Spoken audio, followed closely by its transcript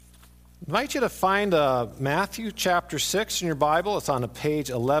I invite you to find Matthew chapter 6 in your Bible. It's on page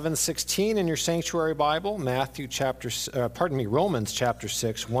 1116 in your sanctuary Bible. Romans chapter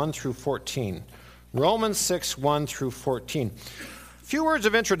 6, 1 through 14. Romans 6, 1 through 14. A few words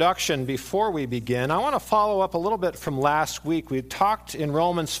of introduction before we begin. I want to follow up a little bit from last week. We talked in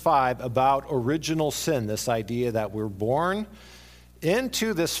Romans 5 about original sin, this idea that we're born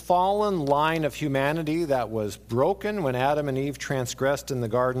into this fallen line of humanity that was broken when Adam and Eve transgressed in the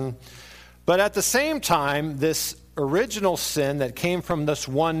garden. But at the same time, this original sin that came from this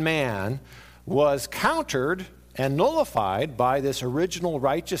one man was countered and nullified by this original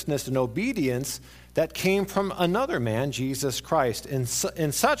righteousness and obedience that came from another man, Jesus Christ, in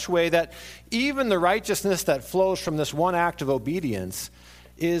such way that even the righteousness that flows from this one act of obedience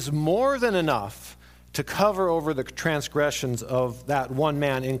is more than enough to cover over the transgressions of that one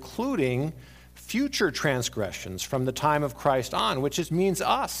man, including future transgressions from the time of Christ on, which means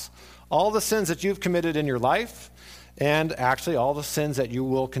us. All the sins that you've committed in your life, and actually all the sins that you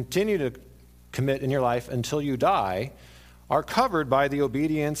will continue to commit in your life until you die, are covered by the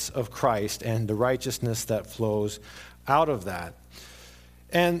obedience of Christ and the righteousness that flows out of that.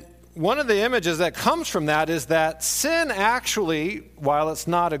 And one of the images that comes from that is that sin actually, while it's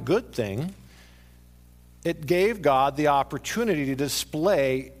not a good thing, it gave God the opportunity to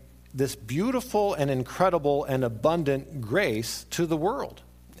display this beautiful and incredible and abundant grace to the world.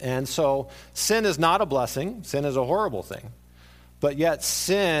 And so sin is not a blessing. Sin is a horrible thing. But yet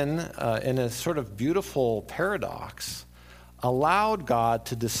sin, in a sort of beautiful paradox, allowed God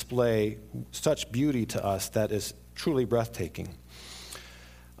to display such beauty to us that is truly breathtaking.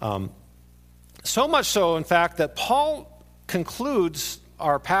 So much so, in fact, that Paul concludes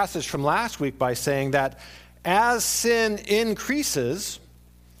our passage from last week by saying that as sin increases,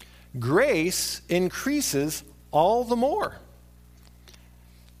 grace increases all the more.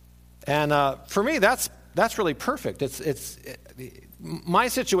 And for me, that's really perfect. My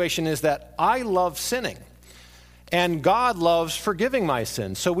situation is that I love sinning, and God loves forgiving my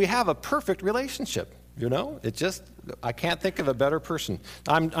sins. So we have a perfect relationship. You know, I can't think of a better person.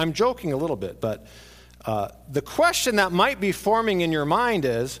 I'm joking a little bit, but the question that might be forming in your mind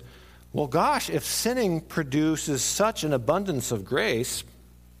is, well, gosh, if sinning produces such an abundance of grace,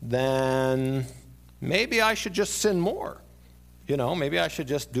 then maybe I should just sin more. You know, maybe I should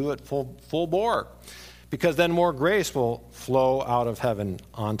just do it full bore, because then more grace will flow out of heaven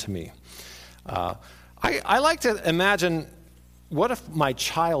onto me. I like to imagine, what if my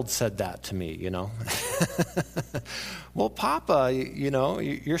child said that to me, you know? Well, Papa, you know,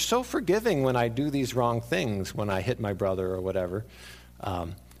 you're so forgiving when I do these wrong things, when I hit my brother or whatever.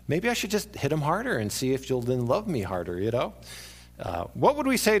 Maybe I should just hit him harder and see if you'll then love me harder, you know? What would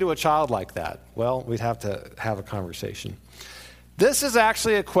we say to a child like that? Well, we'd have to have a conversation. This is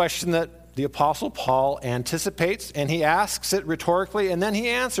actually a question that the Apostle Paul anticipates, and he asks it rhetorically, and then he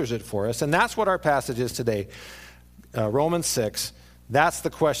answers it for us. And that's what our passage is today. Romans 6, that's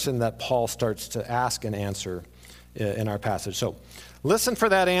the question that Paul starts to ask and answer in our passage. So listen for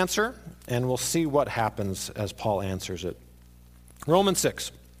that answer, and we'll see what happens as Paul answers it. Romans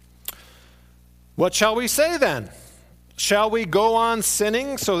 6. What shall we say then? Shall we go on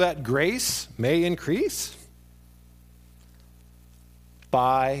sinning so that grace may increase?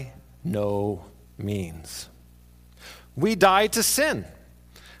 By no means. We died to sin.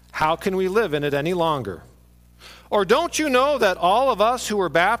 How can we live in it any longer? Or don't you know that all of us who were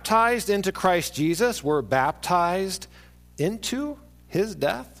baptized into Christ Jesus were baptized into his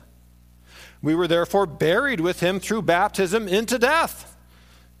death? We were therefore buried with him through baptism into death,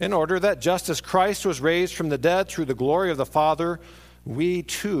 in order that just as Christ was raised from the dead through the glory of the Father, we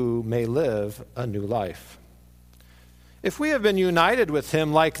too may live a new life. If we have been united with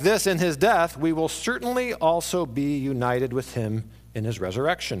him like this in his death, we will certainly also be united with him in his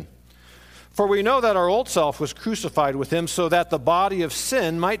resurrection. For we know that our old self was crucified with him so that the body of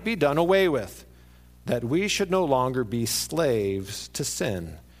sin might be done away with, that we should no longer be slaves to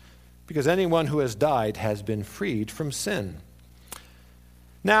sin, because anyone who has died has been freed from sin.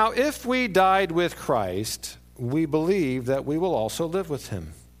 Now, if we died with Christ, we believe that we will also live with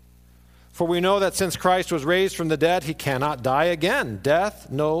him. For we know that since Christ was raised from the dead, he cannot die again.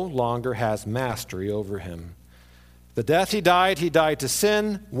 Death no longer has mastery over him. The death he died to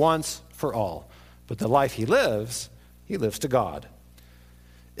sin once for all. But the life he lives to God.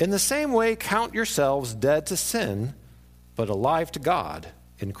 In the same way, count yourselves dead to sin, but alive to God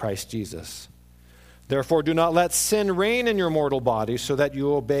in Christ Jesus. Therefore, do not let sin reign in your mortal body so that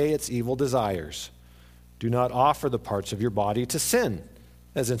you obey its evil desires. Do not offer the parts of your body to sin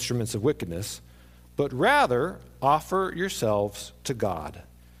as instruments of wickedness, but rather offer yourselves to God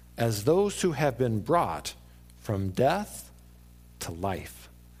as those who have been brought from death to life,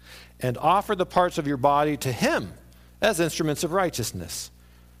 and offer the parts of your body to him as instruments of righteousness.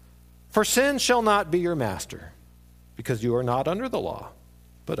 For sin shall not be your master, because you are not under the law,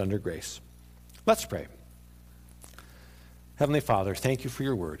 but under grace. Let's pray. Heavenly Father, thank you for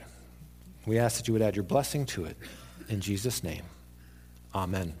your word. We ask that you would add your blessing to it. In Jesus' name,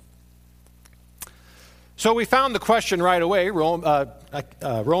 amen. So we found the question right away, Romans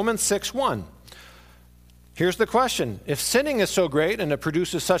 6:1. Here's the question. If sinning is so great and it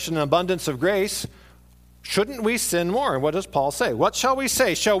produces such an abundance of grace, shouldn't we sin more? And what does Paul say? What shall we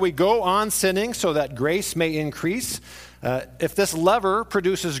say? Shall we go on sinning so that grace may increase? If this lever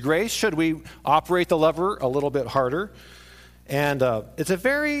produces grace, should we operate the lever a little bit harder? And it's a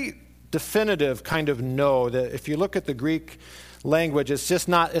very definitive kind of no. That if you look at the Greek language, it's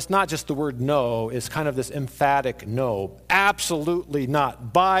not just the word no. It's kind of this emphatic no. Absolutely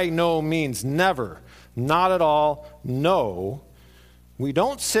not. By no means. Never. Not at all. No. We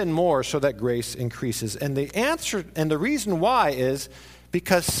don't sin more so that grace increases. And the answer and the reason why is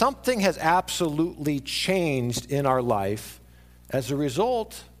because something has absolutely changed in our life as a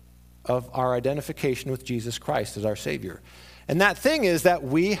result of our identification with Jesus Christ as our Savior. And that thing is that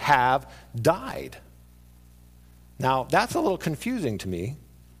we have died. Now, that's a little confusing to me,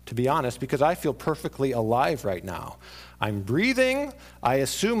 to be honest, because I feel perfectly alive right now. I'm breathing. I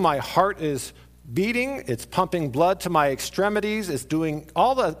assume my heart is beating. It's pumping blood to my extremities. It's doing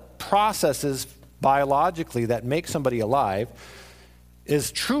all the processes biologically that make somebody alive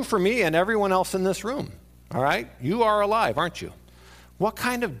is true for me and everyone else in this room. All right? You are alive, aren't you? What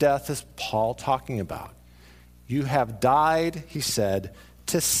kind of death is Paul talking about? You have died, he said,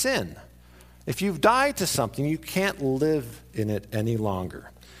 to sin. If you've died to something, you can't live in it any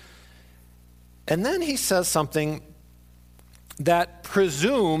longer. And then he says something that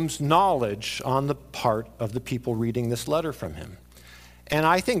presumes knowledge on the part of the people reading this letter from him. And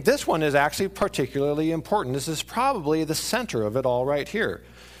I think this one is actually particularly important. This is probably the center of it all right here.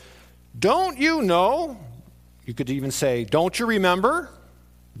 Don't you know? You could even say, don't you remember?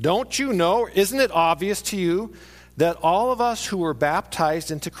 Don't you know? Isn't it obvious to you that all of us who were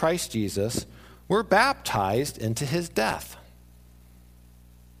baptized into Christ Jesus were baptized into his death?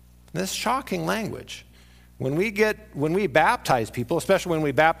 This shocking language. When we baptize people, especially when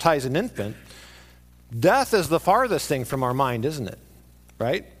we baptize an infant, death is the farthest thing from our mind, isn't it?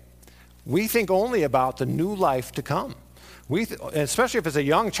 Right? We think only about the new life to come. Especially if it's a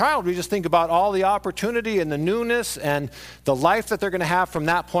young child, we just think about all the opportunity and the newness and the life that they're going to have from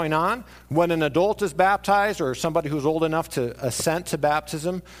that point on. When an adult is baptized or somebody who's old enough to assent to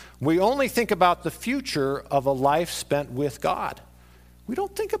baptism, we only think about the future of a life spent with God. We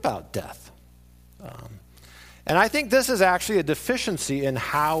don't think about death. And I think this is actually a deficiency in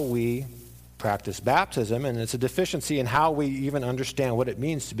how we practice baptism, and it's a deficiency in how we even understand what it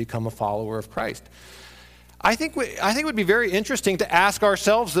means to become a follower of Christ. I think it would be very interesting to ask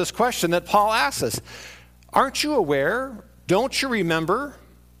ourselves this question that Paul asks us. Aren't you aware, don't you remember,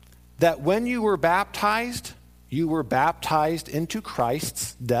 that when you were baptized into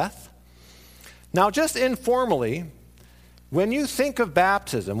Christ's death? Now, just informally, when you think of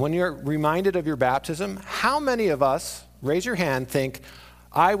baptism, when you're reminded of your baptism, how many of us, raise your hand, think,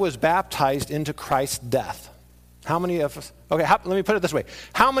 I was baptized into Christ's death? How many of us, okay, let me put it this way.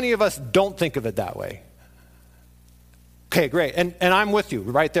 How many of us don't think of it that way? Okay, great. And I'm with you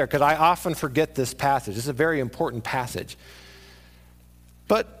right there because I often forget this passage. This is a very important passage.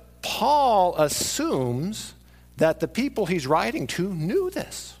 But Paul assumes that the people he's writing to knew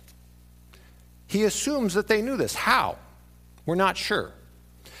this. He assumes that they knew this. How? We're not sure.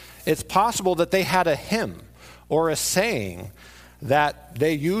 It's possible that they had a hymn or a saying that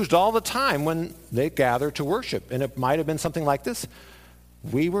they used all the time when they gathered to worship. And it might have been something like this.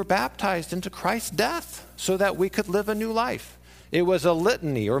 We were baptized into Christ's death so that we could live a new life. It was a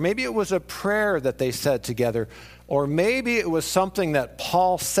litany, or maybe it was a prayer that they said together, or maybe it was something that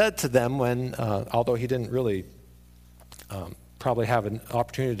Paul said to them when, although he didn't really probably have an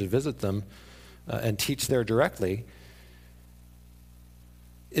opportunity to visit them and teach there directly.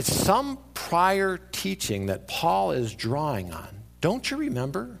 It's some prior teaching that Paul is drawing on. Don't you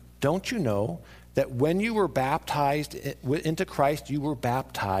remember? Don't you know that when you were baptized into Christ, you were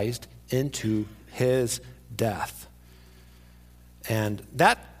baptized into his death? And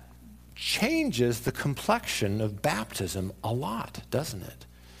that changes the complexion of baptism a lot, doesn't it?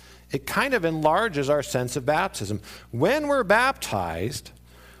 It kind of enlarges our sense of baptism. When we're baptized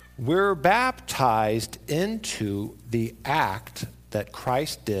into the act that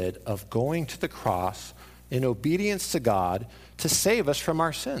Christ did of going to the cross in obedience to God to save us from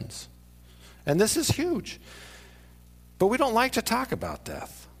our sins. And this is huge. But we don't like to talk about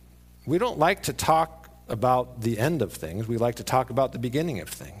death. We don't like to talk about the end of things. We like to talk about the beginning of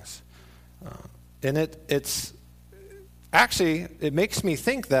things. And it makes me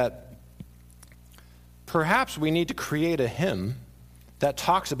think that perhaps we need to create a hymn that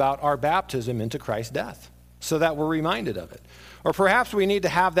talks about our baptism into Christ's death so that we're reminded of it. Or perhaps we need to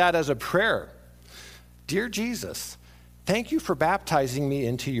have that as a prayer. Dear Jesus, thank you for baptizing me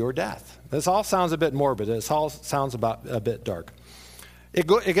into your death. This all sounds a bit morbid. This all sounds a bit dark. It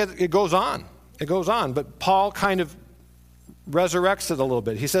goes on. It goes on. But Paul kind of resurrects it a little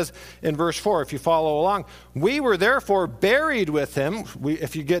bit. He says in verse 4, if you follow along, we were therefore buried with him.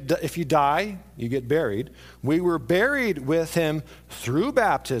 If you die, you get buried. We were buried with him through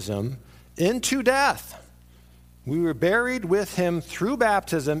baptism into death. We were buried with him through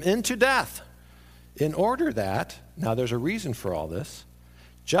baptism into death, in order that, now there's a reason for all this,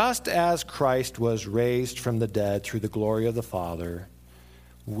 just as Christ was raised from the dead through the glory of the Father,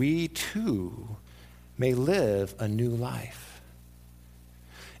 we too may live a new life.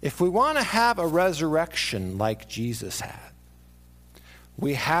 If we want to have a resurrection like Jesus had,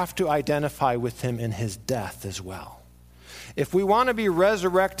 we have to identify with him in his death as well. If we want to be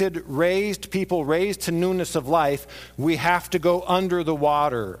resurrected, people raised to newness of life, we have to go under the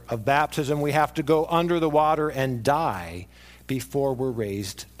water of baptism. We have to go under the water and die before we're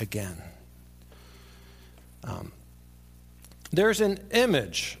raised again. There's an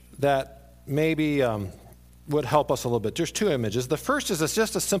image that maybe would help us a little bit. There's two images. The first is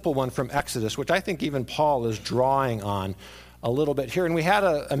just a simple one from Exodus, which I think even Paul is drawing on a little bit here. And we had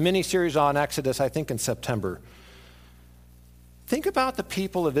a mini-series on Exodus, I think, in September. Think about the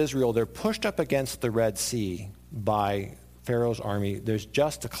people of Israel. They're pushed up against the Red Sea by Pharaoh's army. There's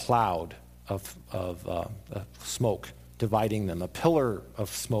just a cloud of smoke dividing them, a pillar of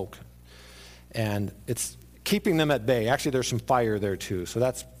smoke. And it's keeping them at bay. Actually, there's some fire there too, so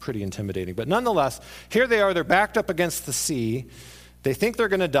that's pretty intimidating. But nonetheless, here they are. They're backed up against the sea. They think they're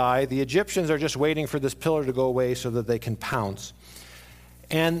going to die. The Egyptians are just waiting for this pillar to go away so that they can pounce.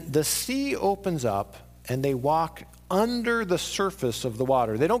 And the sea opens up, and they walk under the surface of the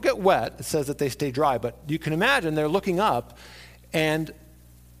water. They don't get wet. It says that they stay dry. But you can imagine they're looking up, and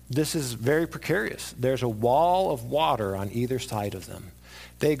this is very precarious. There's a wall of water on either side of them.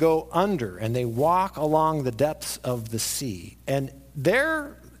 They go under, and they walk along the depths of the sea. And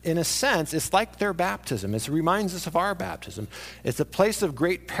they're, in a sense, it's like their baptism. It reminds us of our baptism. It's a place of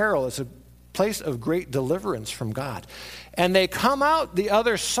great peril. It's a place of great deliverance from God. And they come out the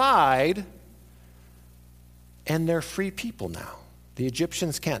other side, and they're free people now. The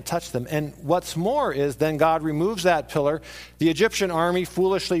Egyptians can't touch them. And what's more is then God removes that pillar. The Egyptian army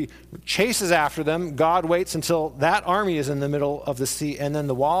foolishly chases after them. God waits until that army is in the middle of the sea, and then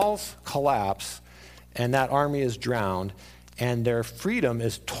the walls collapse, and that army is drowned, and their freedom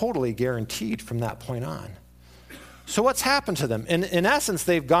is totally guaranteed from that point on. So what's happened to them? In essence,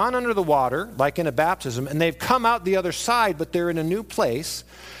 they've gone under the water, like in a baptism, and they've come out the other side, but they're in a new place.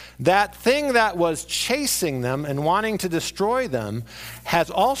 That thing that was chasing them and wanting to destroy them has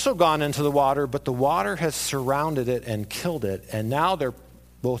also gone into the water, but the water has surrounded it and killed it. And now they're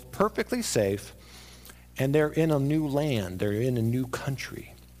both perfectly safe, and they're in a new land. They're in a new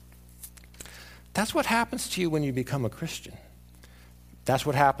country. That's what happens to you when you become a Christian. That's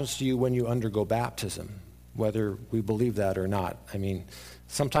what happens to you when you undergo baptism, whether we believe that or not. I mean,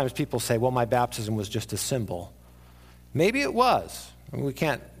 sometimes people say, well, my baptism was just a symbol. Maybe it was. I mean, we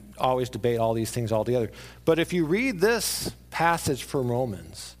can't always debate all these things altogether. But if you read this passage from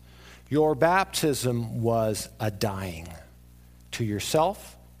Romans, your baptism was a dying to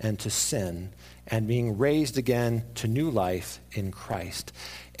yourself and to sin and being raised again to new life in Christ.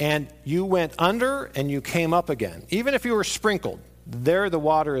 And you went under and you came up again. Even if you were sprinkled, there the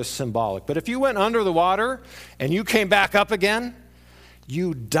water is symbolic. But if you went under the water and you came back up again,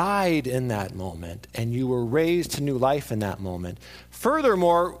 you died in that moment, and you were raised to new life in that moment.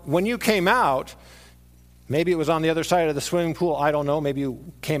 Furthermore, when you came out, maybe it was on the other side of the swimming pool, I don't know, maybe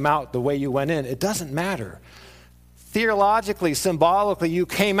you came out the way you went in. It doesn't matter. Theologically, symbolically, you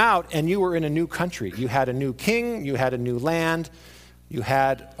came out and you were in a new country. You had a new king, you had a new land, you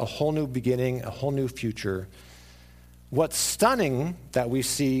had a whole new beginning, a whole new future. What's stunning that we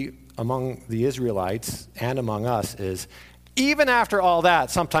see among the Israelites and among us is even after all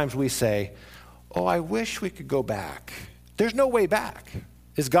that, sometimes we say, oh, I wish we could go back. There's no way back.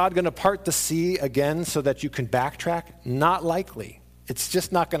 Is God going to part the sea again so that you can backtrack? Not likely. It's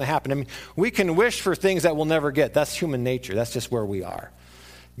just not going to happen. I mean, we can wish for things that we'll never get. That's human nature. That's just where we are.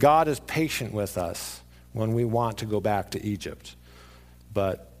 God is patient with us. when we want to go back to Egypt.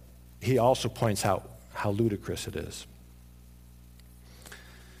 But he also points out how ludicrous it is.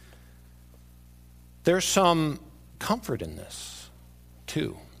 There's some comfort in this,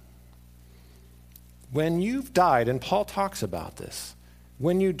 too. When you've died, and Paul talks about this,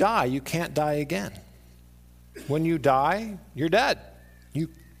 when you die, you can't die again. When you die, you're dead.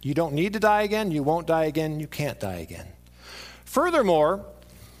 You don't need to die again, you won't die again, you can't die again. Furthermore,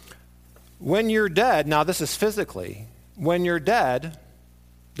 when you're dead, now this is physically, when you're dead,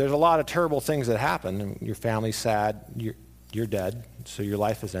 there's a lot of terrible things that happen. Your family's sad, you're dead, so your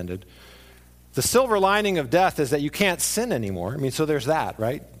life has ended. The silver lining of death is that you can't sin anymore. I mean, so there's that,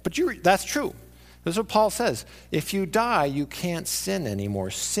 right? But that's true. This is what Paul says. If you die, you can't sin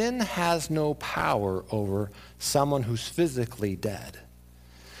anymore. Sin has no power over someone who's physically dead.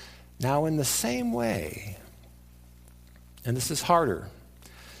 Now, in the same way, and this is harder,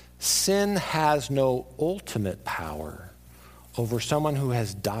 sin has no ultimate power over someone who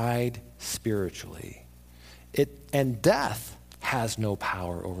has died spiritually. And death has no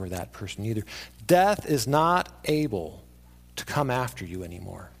power over that person either. Death is not able to come after you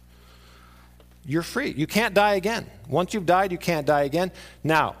anymore. You're free. You can't die again. Once you've died, you can't die again.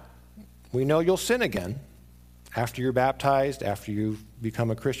 Now, we know you'll sin again. After you're baptized, after you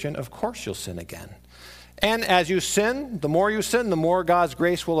become a Christian, of course you'll sin again. And as you sin, the more you sin, the more God's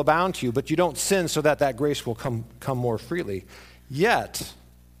grace will abound to you. But you don't sin so that grace will come more freely. Yet,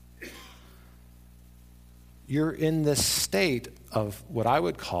 you're in this state of what I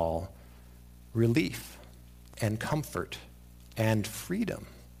would call relief and comfort and freedom.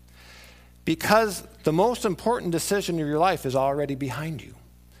 Because the most important decision of your life is already behind you.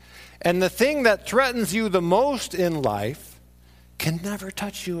 And the thing that threatens you the most in life can never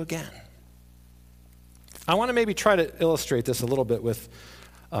touch you again. I want to maybe try to illustrate this a little bit with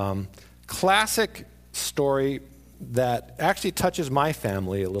classic story that actually touches my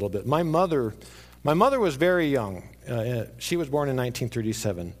family a little bit. My mother was very young. She was born in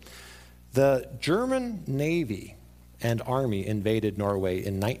 1937. The German Navy and Army invaded Norway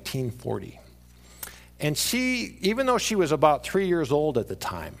in 1940. And she, even though she was about 3 years old at the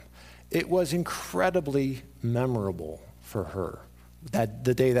time, it was incredibly memorable for her, that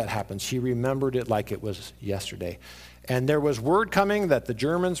the day that happened. She remembered it like it was yesterday. And there was word coming that the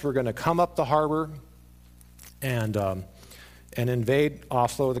Germans were going to come up the harbor and invade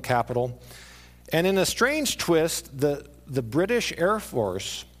Oslo, the capital. And in a strange twist, the British Air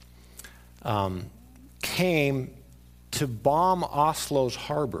Force came to bomb Oslo's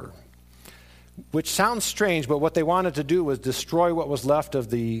harbor, which sounds strange, but what they wanted to do was destroy what was left of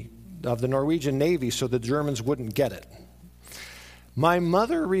the Norwegian Navy so the Germans wouldn't get it. My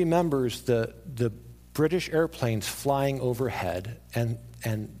mother remembers the British airplanes flying overhead and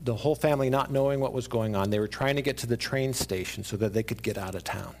the whole family not knowing what was going on. They were trying to get to the train station so that they could get out of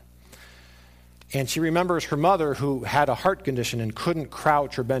town. And she remembers her mother, who had a heart condition and couldn't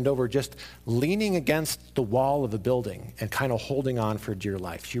crouch or bend over, just leaning against the wall of a building and kind of holding on for dear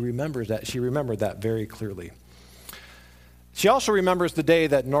life. She remembers that. She remembered that very clearly. She also remembers the day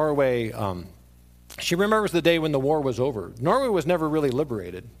that Norway, she remembers the day when the war was over. Norway was never really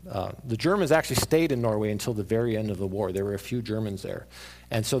liberated. The Germans actually stayed in Norway until the very end of the war. There were a few Germans there.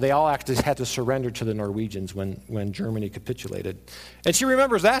 And so they all actually had to surrender to the Norwegians when Germany capitulated. And she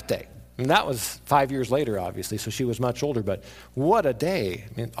remembers that day. And that was 5 years later, obviously, so she was much older. But what a day.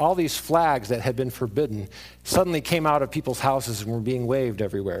 I mean, all these flags that had been forbidden suddenly came out of people's houses and were being waved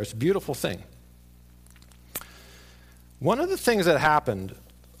everywhere. It's a beautiful thing. One of the things that happened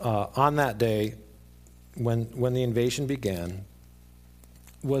on that day when the invasion began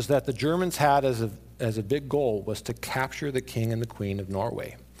was that the Germans had as a big goal was to capture the king and the queen of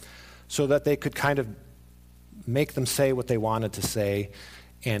Norway so that they could kind of make them say what they wanted to say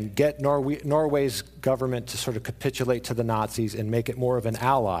and get Norway's government to sort of capitulate to the Nazis and make it more of an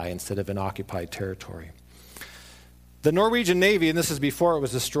ally instead of an occupied territory. The Norwegian Navy, and this is before it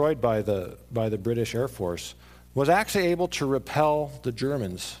was destroyed by the British Air Force, was actually able to repel the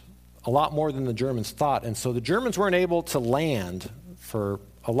Germans a lot more than the Germans thought. And so the Germans weren't able to land for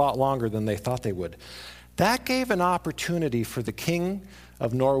a lot longer than they thought they would. That gave an opportunity for the king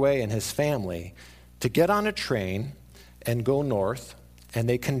of Norway and his family to get on a train and go north. And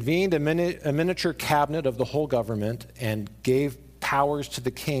they convened a miniature cabinet of the whole government and gave powers to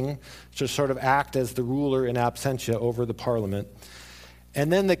the king to sort of act as the ruler in absentia over the parliament.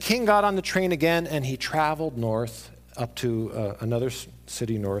 And then the king got on the train again and he traveled north up to another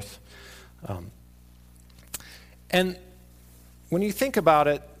city north. And when you think about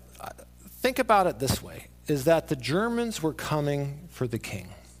it this way, is that the Germans were coming for the king.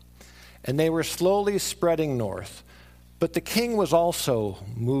 and they were slowly spreading north. But the king was also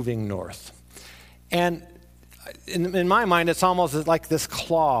moving north. And in my mind, it's almost like this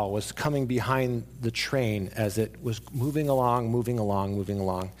claw was coming behind the train as it was moving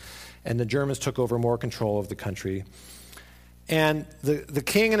along. And the Germans took over more control of the country. And the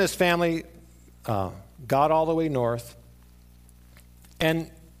king and his family got all the way north.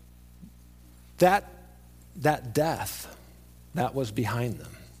 And that death that was behind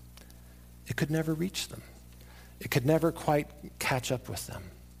them, it could never reach them. It could never quite catch up with them.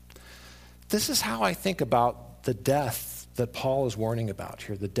 This is how I think about the death that Paul is warning about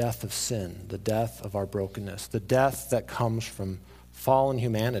here, the death of sin, the death of our brokenness, the death that comes from fallen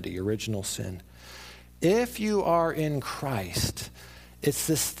humanity, original sin. If you are in Christ, it's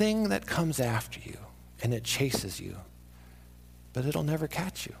this thing that comes after you and it chases you, but it'll never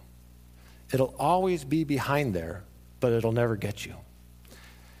catch you. It'll always be behind there, but it'll never get you.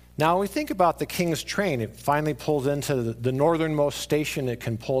 Now, when we think about the king's train, it finally pulls into the northernmost station it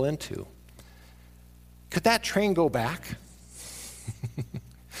can pull into. Could that train go back?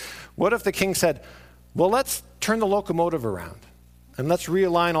 What if the king said, well, let's turn the locomotive around and let's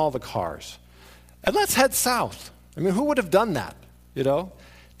realign all the cars and let's head south? I mean, who would have done that,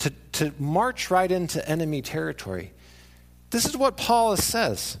 to march right into enemy territory? This is what Paul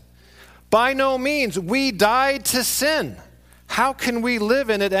says. By no means, we died to sin. How can we live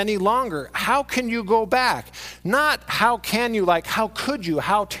in it any longer? How can you go back? Not how can you, like how could you,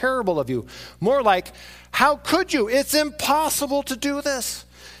 how terrible of you. More like, how could you? It's impossible to do this.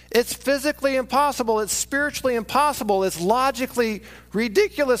 It's physically impossible. It's spiritually impossible. It's logically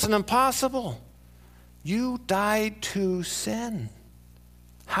ridiculous and impossible. You died to sin.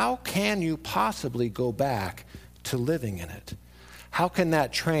 How can you possibly go back to living in it? How can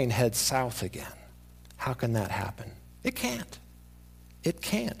that train head south again? How can that happen? It can't. It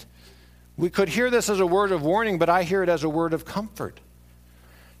can't. We could hear this as a word of warning, but I hear it as a word of comfort.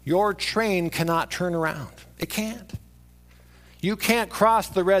 Your train cannot turn around. It can't. You can't cross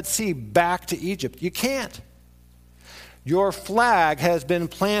the Red Sea back to Egypt. You can't. Your flag has been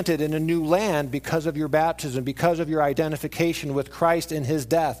planted in a new land because of your baptism, because of your identification with Christ in his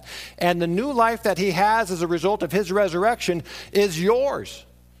death. And the new life that he has as a result of his resurrection is yours.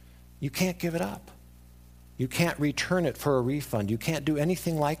 You can't give it up. You can't return it for a refund. You can't do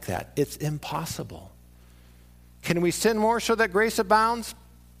anything like that. It's impossible. Can we sin more so that grace abounds?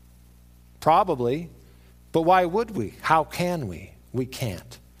 Probably. But why would we? How can we? We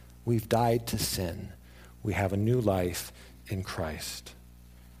can't. We've died to sin. We have a new life in Christ.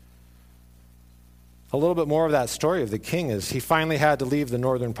 A little bit more of that story of the king is he finally had to leave the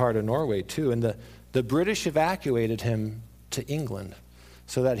northern part of Norway too, and the British evacuated him to England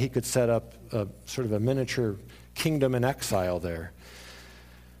so that he could set up a sort of a miniature kingdom in exile there.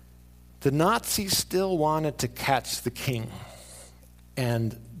 The Nazis still wanted to catch the king,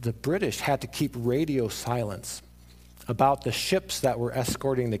 and the British had to keep radio silence about the ships that were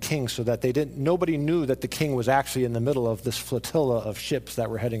escorting the king so that nobody knew that the king was actually in the middle of this flotilla of ships that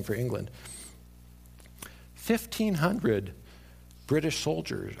were heading for England. 1,500 British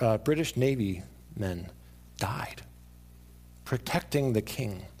soldiers, British Navy men died protecting the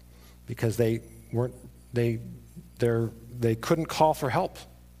king because they couldn't call for help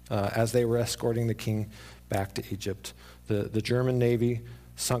as they were escorting the king back to Egypt. The German Navy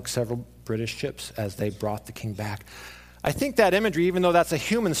sunk several British ships as they brought the king back. I think that imagery, even though that's a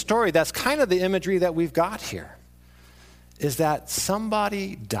human story, that's kind of the imagery that we've got here, is that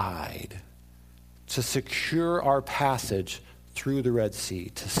somebody died to secure our passage through the Red Sea,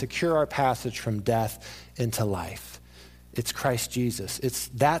 to secure our passage from death into life. It's Christ Jesus.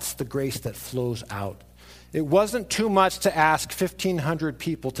 That's the grace that flows out. It wasn't too much to ask 1,500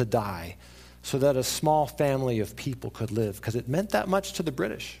 people to die so that a small family of people could live, because it meant that much to the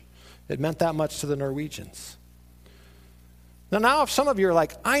British. It meant that much to the Norwegians. Now if some of you are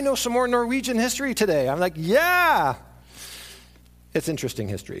like, I know some more Norwegian history today, I'm like, yeah! It's interesting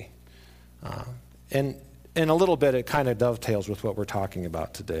history. And in a little bit, it kind of dovetails with what we're talking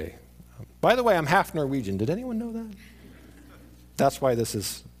about today. By the way, I'm half Norwegian. Did anyone know that? That's why this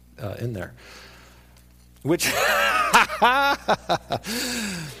is in there. Which,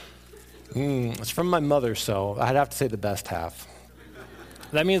 it's from my mother, so I'd have to say the best half.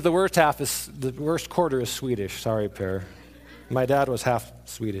 That means the worst quarter is Swedish. Sorry, Per. My dad was half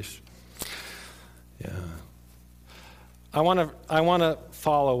Swedish. Yeah. I want to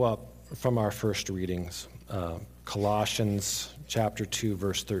follow up from our first readings, Colossians chapter 2,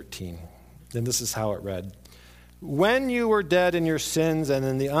 verse 13. And this is how it read. when you were dead in your sins and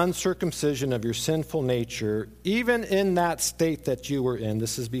in the uncircumcision of your sinful nature, even in that state that you were in,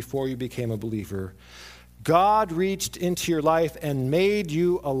 this is before you became a believer, God reached into your life and made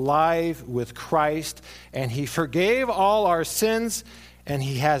you alive with Christ, and he forgave all our sins, and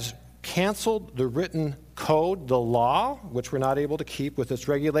he has canceled the written code, the law, which we're not able to keep with its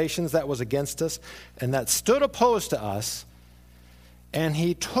regulations that was against us and that stood opposed to us, and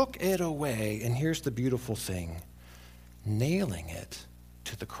he took it away. And here's the beautiful thing, nailing it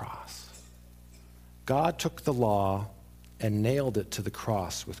to the cross. God took the law and nailed it to the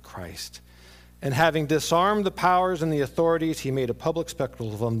cross with Christ. And having disarmed the powers and the authorities, he made a public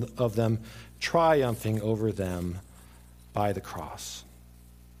spectacle of them, triumphing over them by the cross.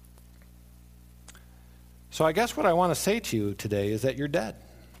 So I guess what I want to say to you today is that you're dead.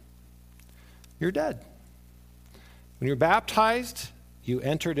 You're dead. When you're baptized, you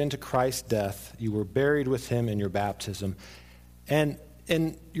entered into Christ's death. You were buried with him in your baptism. And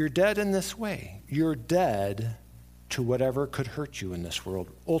you're dead in this way. You're dead to whatever could hurt you in this world,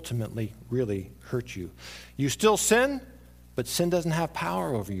 ultimately really hurt you. You still sin, but sin doesn't have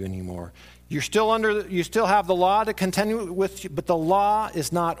power over you anymore. You still have the law to contend with you, but the law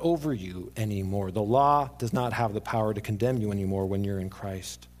is not over you anymore. The law does not have the power to condemn you anymore when you're in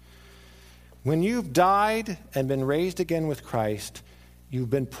Christ. When you've died and been raised again with Christ, you've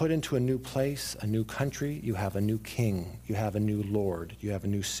been put into a new place, a new country. You have a new king. You have a new Lord. You have a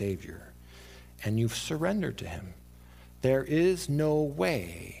new Savior. And you've surrendered to him. There is no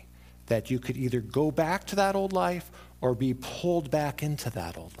way that you could either go back to that old life or be pulled back into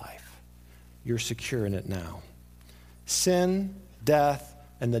that old life. You're secure in it now. Sin, death,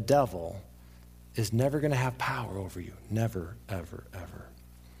 and the devil is never going to have power over you. Never, ever, ever.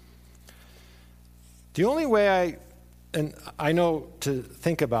 The only way I know to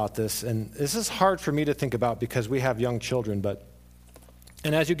think about this, and this is hard for me to think about because we have young children,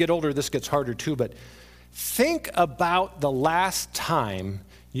 and as you get older, this gets harder too, but think about the last time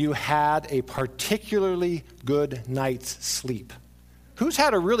you had a particularly good night's sleep. Who's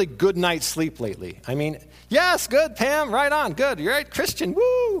had a really good night's sleep lately? I mean, yes, good, Pam, right on, good. You're right, Christian,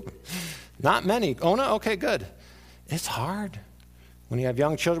 woo! Not many. Ona, okay, good. It's hard. When you have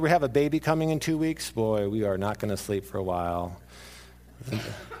young children, we have a baby coming in 2 weeks. Boy, we are not going to sleep for a while.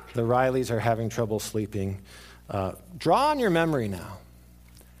 The Rileys are having trouble sleeping. Draw on your memory now.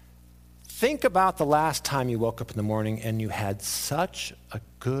 Think about the last time you woke up in the morning and you had such a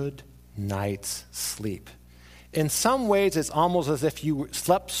good night's sleep. In some ways, it's almost as if you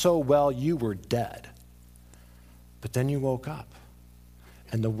slept so well you were dead. But then you woke up.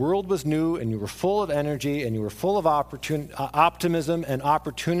 And the world was new, and you were full of energy, and you were full of optimism, and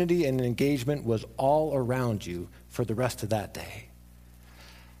opportunity and engagement was all around you for the rest of that day.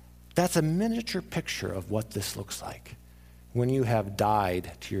 That's a miniature picture of what this looks like when you have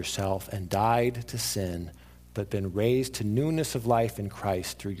died to yourself and died to sin, but been raised to newness of life in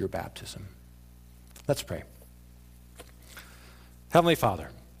Christ through your baptism. Let's pray. Heavenly Father,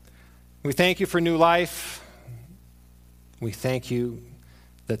 we thank you for new life. We thank you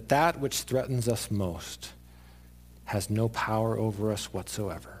that which threatens us most has no power over us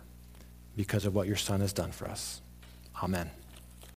whatsoever because of what your Son has done for us. Amen.